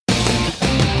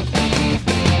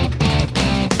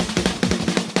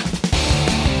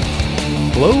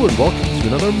Hello and welcome to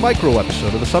another micro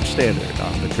episode of the Substandard.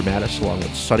 I'm Victor Mattis along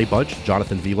with Sonny Bunch,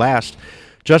 Jonathan V. Last.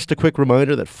 Just a quick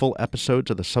reminder that full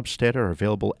episodes of the Substandard are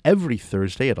available every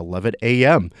Thursday at 11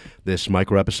 a.m. This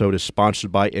micro episode is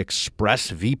sponsored by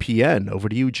ExpressVPN. Over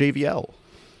to you, JVL.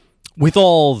 With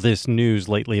all this news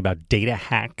lately about data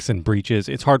hacks and breaches,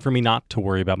 it's hard for me not to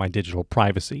worry about my digital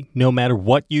privacy. No matter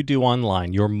what you do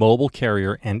online, your mobile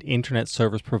carrier and internet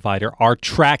service provider are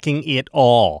tracking it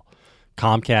all.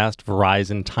 Comcast,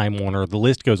 Verizon, Time Warner, the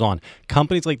list goes on.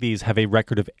 Companies like these have a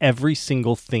record of every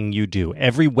single thing you do,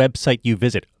 every website you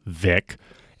visit, Vic,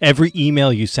 every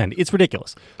email you send. It's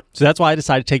ridiculous. So that's why I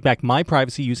decided to take back my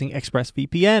privacy using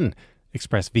ExpressVPN.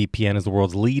 ExpressVPN is the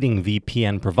world's leading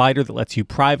VPN provider that lets you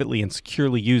privately and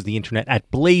securely use the internet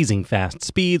at blazing fast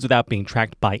speeds without being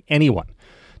tracked by anyone.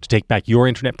 To take back your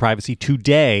internet privacy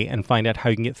today and find out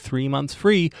how you can get 3 months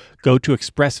free, go to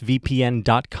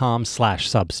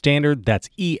expressvpn.com/substandard. That's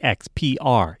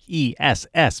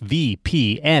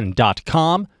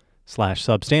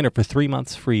expressvpn.com/substandard for 3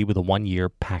 months free with a 1-year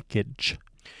package.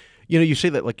 You know, you say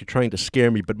that like you're trying to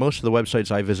scare me, but most of the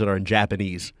websites I visit are in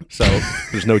Japanese, so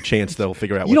there's no chance they'll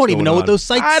figure out what's going on. You don't even know what those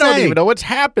sites say. I don't even know what's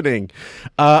happening.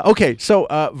 Okay, so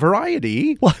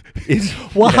Variety is...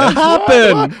 What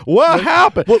happened? What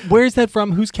happened? Where's that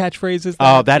from? Whose catchphrase is that?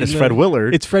 Oh, that is Fred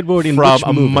Willard. It's Fred Willard in from which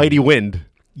movie? A Mighty Wind.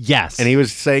 Yes. And he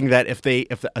was saying that if a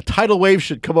tidal wave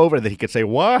should come over, that he could say,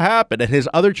 what happened? And his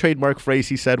other trademark phrase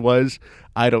he said was,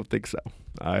 I don't think so.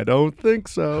 I don't think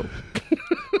so.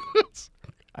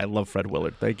 I love Fred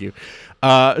Willard. Thank you.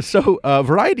 So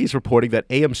Variety is reporting that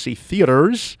AMC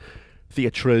Theatres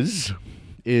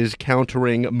is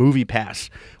countering MoviePass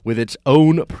with its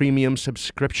own premium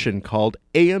subscription called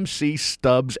AMC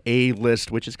Stubs A-List,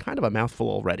 which is kind of a mouthful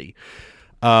already.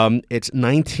 It's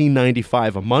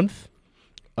 $19.95 a month,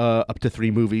 up to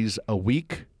 3 movies a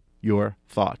week. Your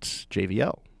thoughts,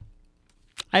 JVL?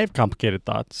 I have complicated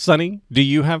thoughts. Sonny, do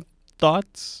you have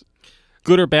thoughts?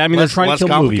 Good or bad? I mean, they're trying to kill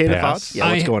MoviePass. Thoughts?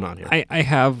 Yeah, what's going on here? I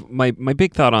have my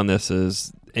big thought on this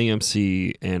is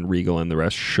AMC and Regal and the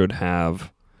rest should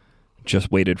have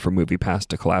just waited for MoviePass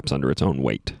to collapse under its own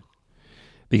weight,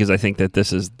 because I think that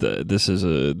this is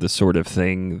the sort of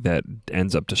thing that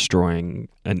ends up destroying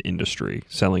an industry,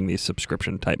 selling these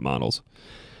subscription type models.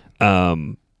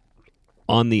 On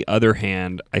the other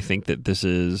hand, I think that this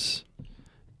is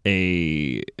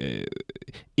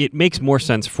it makes more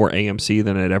sense for AMC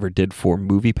than it ever did for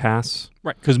MoviePass.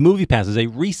 Right, because MoviePass is a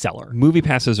reseller.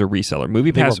 MoviePass is a reseller.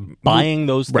 MoviePass they were buying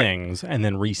those things and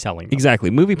then reselling them. Exactly.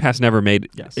 MoviePass never made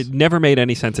it never made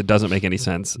any sense. It doesn't make any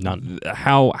sense. None.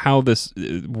 How this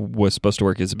was supposed to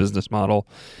work as a business model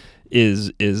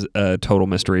is a total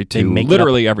mystery to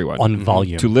literally everyone. On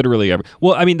volume. To literally everyone.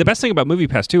 Well, I mean, the best thing about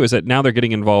MoviePass, too, is that now they're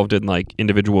getting involved in, like,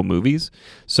 individual movies.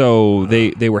 So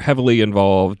they were heavily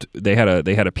involved. They had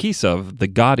a piece of the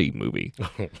Gotti movie.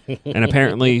 And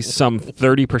apparently some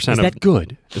 30% Is that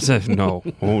good? No.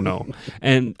 Oh, no.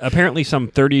 And apparently some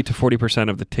 30 to 40%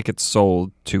 of the tickets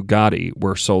sold to Gotti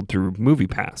were sold through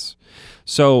MoviePass.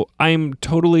 So I'm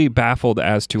totally baffled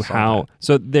as to how...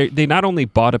 So they not only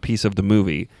bought a piece of the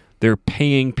movie... They're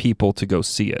paying people to go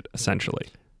see it, essentially.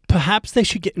 Perhaps they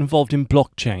should get involved in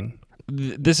blockchain.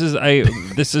 This is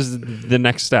the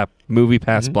next step,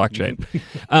 MoviePass blockchain.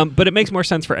 But it makes more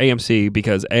sense for AMC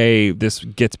because this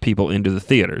gets people into the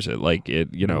theaters.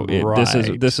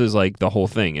 This is like the whole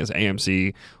thing is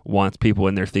AMC wants people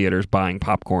in their theaters buying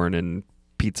popcorn and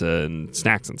pizza and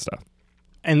snacks and stuff.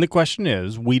 And the question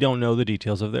is, we don't know the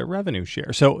details of their revenue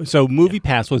share. So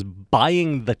MoviePass was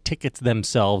buying the tickets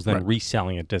themselves and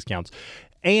reselling at discounts.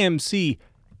 AMC,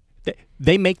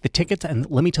 they make the tickets, and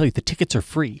let me tell you, the tickets are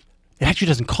free. It actually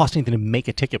doesn't cost anything to make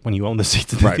a ticket when you own the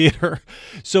seats in the theater.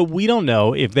 So we don't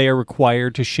know if they are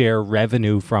required to share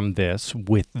revenue from this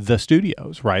with the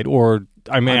studios, right? Or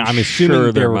I'm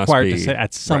assuming they're required to say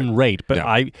at some rate, but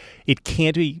it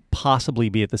can't possibly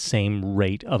be at the same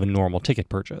rate of a normal ticket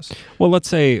purchase. Well, let's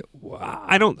say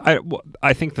I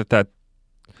think that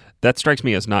strikes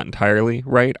me as not entirely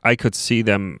right. I could see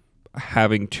them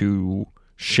having to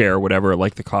share whatever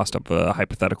like the cost of a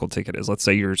hypothetical ticket is. Let's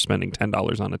say you're spending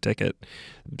 $10 on a ticket,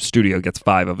 studio gets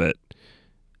 5 of it,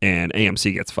 and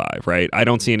AMC gets 5, right? I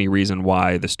don't see any reason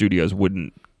why the studios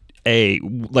wouldn't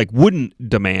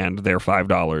demand their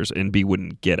 $5 and B,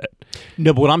 wouldn't get it.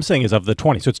 No, but what I'm saying is of the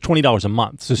 20, so it's $20 a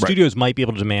month. So studios might be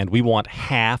able to demand, we want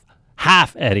half,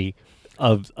 Eddie,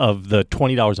 of the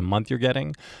 $20 a month you're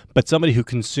getting, but somebody who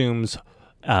consumes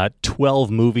 12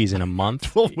 movies in a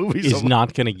month is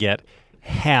not going to get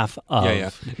half of.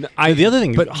 Yeah. No, the other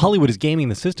thing, but Hollywood is gaming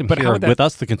the system here how with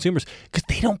us, the consumers, because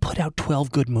they don't put out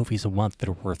 12 good movies a month that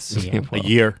are worth seeing. A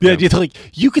year. Yeah, like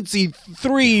you could see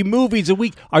 3 movies a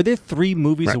week. Are there 3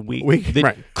 movies a week?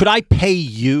 Right. Could I pay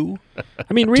you?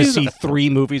 I mean, to see 3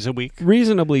 movies a week.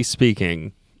 Reasonably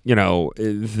speaking,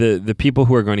 the people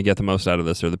who are going to get the most out of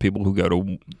this are the people who go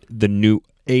to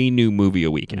a new movie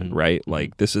a weekend, right?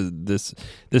 Like this is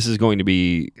going to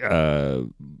be,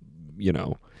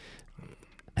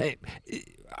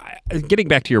 getting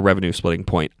back to your revenue splitting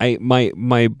point.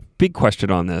 My big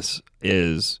question on this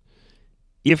is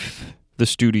if the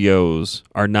studios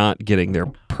are not getting their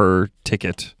per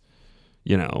ticket,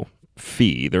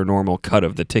 fee, their normal cut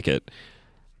of the ticket,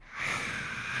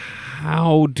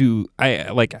 how do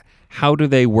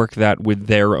they work that with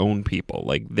their own people,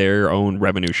 like their own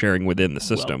revenue sharing within the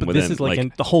system? Well, but this is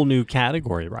like the whole new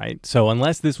category, right? So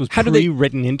unless this was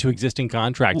pre-written into existing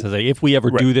contracts, as if we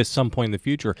ever do this some point in the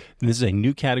future, then this is a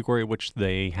new category which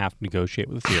they have to negotiate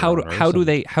with the theater owners. How do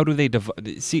they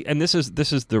see? And this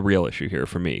is the real issue here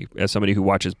for me, as somebody who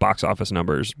watches box office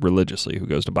numbers religiously, who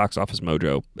goes to Box Office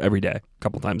Mojo every day, a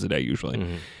couple times a day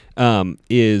usually,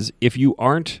 is if you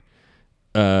aren't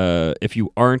sending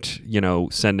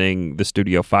the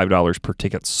studio $5 per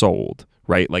ticket sold,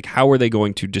 right? Like, how are they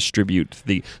going to distribute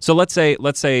the? So let's say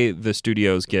the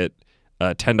studios get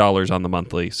 $10 on the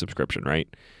monthly subscription,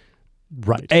 right?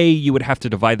 Right. A, you would have to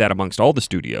divide that amongst all the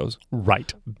studios.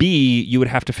 Right. B, you would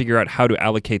have to figure out how to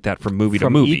allocate that from movie to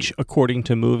movie. Each according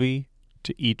to movie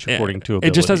to each according to ability.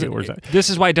 It just doesn't. This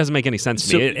is why it doesn't make any sense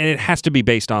to me. And it has to be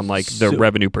based on the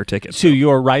revenue per ticket. So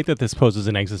you're right that this poses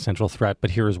an existential threat,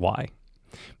 but here is why.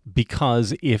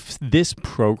 Because if this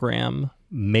program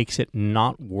makes it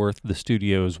not worth the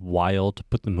studio's while to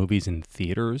put the movies in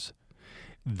theaters,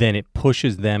 then it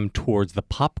pushes them towards the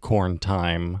popcorn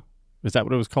time. Is that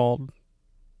what it was called?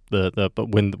 But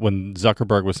when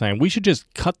Zuckerberg was saying we should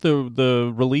just cut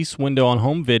the release window on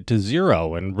home vid to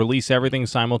 0 and release everything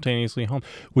simultaneously home,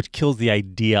 which kills the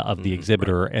idea of the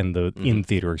exhibitor and the in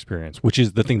theater experience, which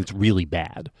is the thing that's really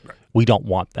bad. Right. We don't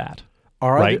want that.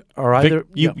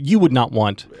 You would not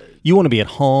want. You want to be at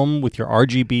home with your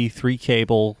RGB 3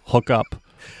 cable hookup.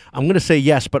 I'm going to say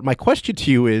yes, but my question to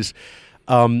you is,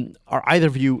 are either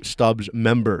of you Stubbs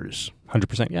members?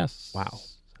 100% yes. Wow.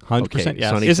 100% yes.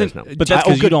 Sonny says no. But that's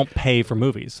because you don't pay for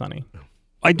movies, Sonny.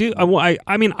 I do.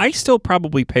 I mean, I still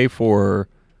probably pay for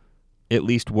at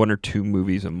least 1 or 2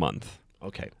 movies a month.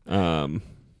 Okay.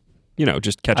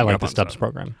 Just catching up on I like the Stubbs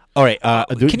program. All right.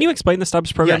 Can you explain the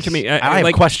Stubbs program to me? I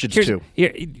have questions too.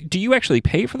 Do you actually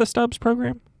pay for the Stubbs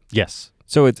program? Yes.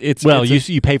 So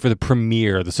you pay for the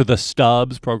premiere. So the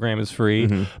Stubbs program is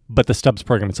free, but the Stubbs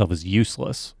program itself is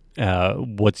useless.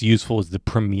 What's useful is the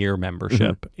premiere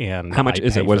membership. And how much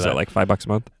is it? What is that, like $5 a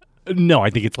month? No,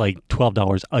 I think it's like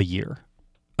 $12 a year.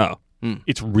 Oh.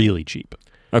 It's really cheap.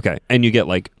 Okay. And you get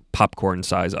like popcorn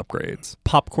size upgrades.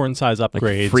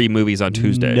 Like free movies on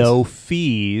Tuesdays. No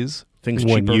fees. Things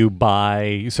when cheaper. you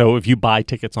buy. So if you buy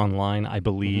tickets online, I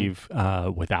believe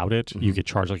without it, you get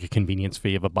charged like a convenience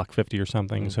fee of $1.50 or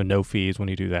something. So no fees when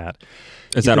you do that.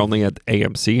 Is that only at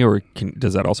AMC, or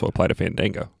does that also apply to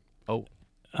Fandango? Who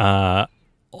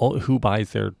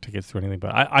buys their tickets through anything?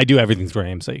 But I do everything through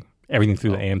AMC. Everything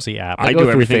through the AMC app. I do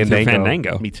everything through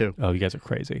Fandango. Me too. Oh, you guys are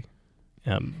crazy.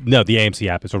 No, the AMC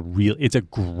app is it's a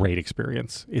great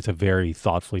experience. It's a very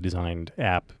thoughtfully designed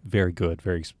app. Very good.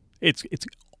 It's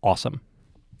awesome.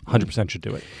 100% should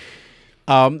do it.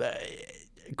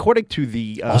 According to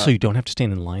the also, you don't have to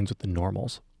stand in lines with the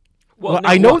normals.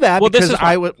 I know that because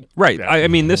I would. Right. Yeah. I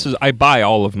mean, I buy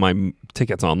all of my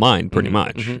tickets online pretty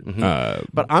much.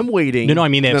 But I'm waiting. No, I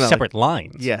mean they have separate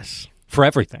lines. Yes. For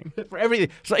everything. For everything.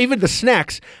 So even the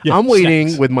snacks. Yeah, I'm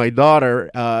waiting with my daughter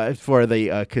for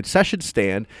the concession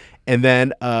stand, and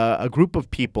then a group of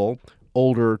people,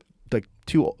 older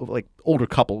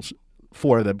couples,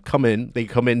 4 of them come in. They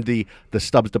come in the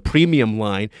Stubbs, the premium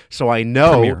line. So I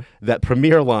know that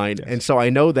premiere line, and so I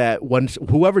know that once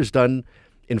whoever's done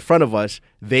in front of us,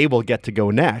 they will get to go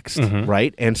next,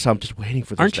 right? And so I'm just waiting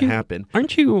for this to happen.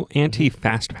 Aren't you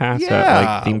anti-fast pass at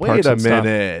like theme parks and stuff? Wait a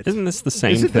minute. Isn't this the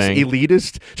same Isn't thing? This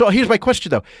elitist? So here's my question,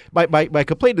 though. My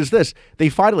complaint is this.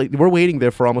 We're waiting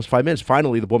there for almost 5 minutes.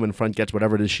 Finally, the woman in front gets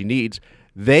whatever it is she needs.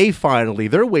 They're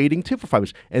waiting too for 5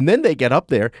 minutes. And then they get up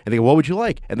there and they go, what would you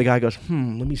like? And the guy goes, let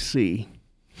me see.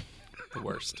 The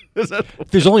worst.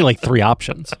 There's only like 3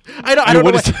 options. I don't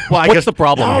know. What's the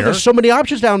problem here? There's so many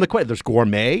options down the quest. There's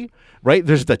gourmet, right?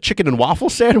 There's the chicken and waffle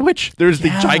sandwich. There's the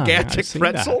gigantic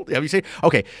pretzel. Have you seen?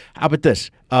 Okay, how about this?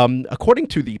 According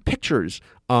to the pictures,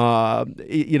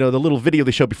 the little video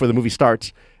they showed before the movie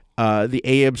starts, the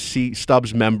AMC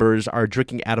Stubbs members are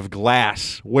drinking out of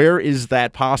glass. Where is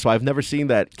that possible? I've never seen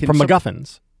that. From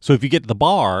MacGuffins. So if you get to the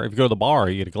bar, if you go to the bar,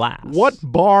 you get a glass. What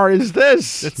bar is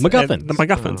this? It's MacGuffins. The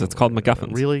MacGuffins. It's called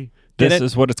MacGuffins. Really? This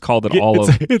is what it's called at all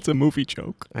of. It's a movie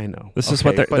joke. I know. This is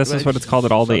what it's called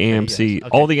at all the AMC. Yes,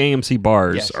 okay. All the AMC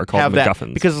bars are called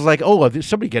MacGuffins because it's like, oh, there's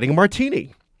somebody getting a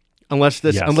martini, unless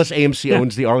AMC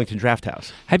owns the Arlington Draft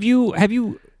House. Have you?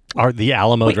 The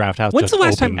Alamo Draft House. When's the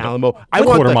last time Alamo? I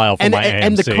want quarter mile from my AMC.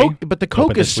 And the Coke, but the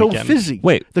Coke is so fizzy.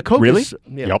 Wait, the Coke really? Is,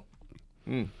 yeah.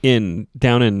 Yep.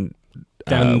 Down in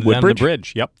down Woodbridge? the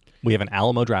bridge. Yep. We have an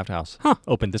Alamo Draft House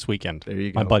opened this weekend. There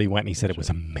you go. My buddy went and he said it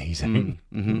was amazing.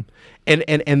 Mm-hmm.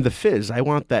 And the fizz. I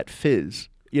want that fizz.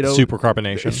 You know, super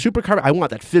carbonation. I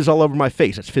want that fizz all over my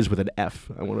face. It's fizz with an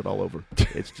F. I want it all over.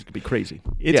 It's just gonna be crazy.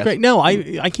 It's great. No,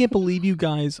 I can't believe you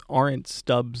guys aren't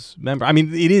Stubbs member. I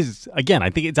mean, it is, again, I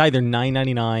think it's either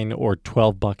 $9.99 or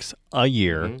 $12 a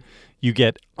year. Mm-hmm. You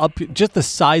get just the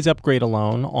size upgrade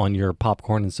alone on your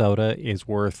popcorn and soda is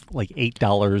worth like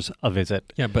 $8 a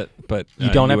visit. Yeah, but you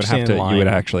don't have to stand in line. You would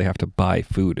actually have to buy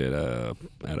food at a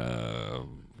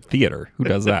theater. Who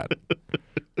does that?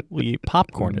 Well, you eat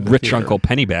popcorn at the Rich theater. Uncle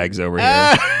Pennybags over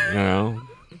here. You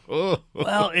know.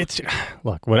 Well, it's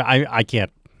look. What I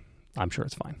can't. I'm sure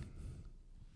it's fine.